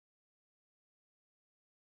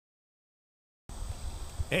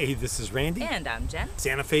Hey, this is Randy. And I'm Jen.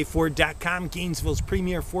 SantaFeFord.com, Gainesville's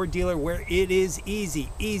premier Ford dealer, where it is easy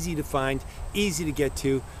to find, easy to get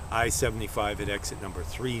to. I-75 at exit number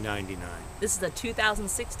 399. This is a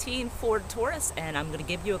 2016 Ford Taurus, and I'm going to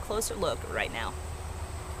give you a closer look right now.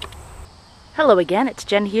 Hello again, it's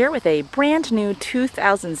Jen here with a brand new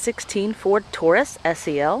 2016 Ford Taurus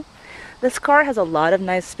SEL. This car has a lot of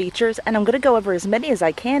nice features, and I'm going to go over as many as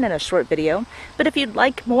I can in a short video. But if you'd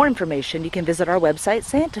like more information, you can visit our website,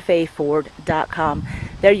 SantaFeFord.com.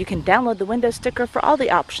 There you can download the window sticker for all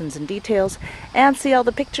the options and details, and see all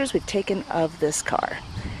the pictures we've taken of this car.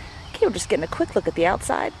 Okay, we're just getting a quick look at the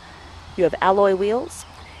outside. You have alloy wheels,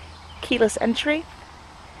 keyless entry,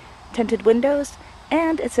 tinted windows,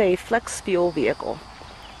 and it's a flex fuel vehicle.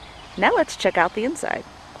 Now let's check out the inside.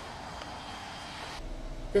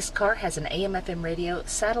 This car has an AM/FM radio,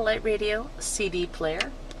 satellite radio, CD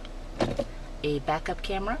player, a backup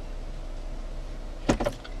camera,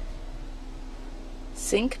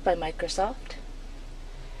 Sync by Microsoft,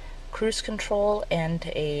 cruise control and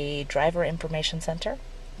a driver information center,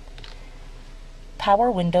 power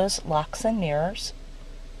windows, locks and mirrors,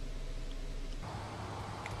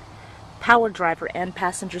 power driver and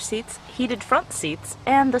passenger seats, heated front seats,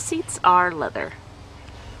 and the seats are leather.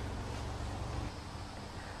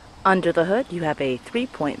 Under the hood, you have a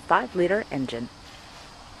 3.5-liter engine.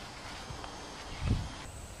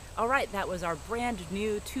 Alright, that was our brand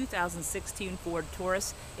new 2016 Ford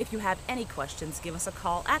Taurus. If you have any questions, give us a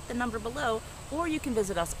call at the number below, or you can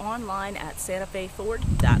visit us online at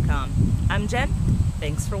SantaFeFord.com. I'm Jen.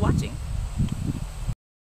 Thanks for watching.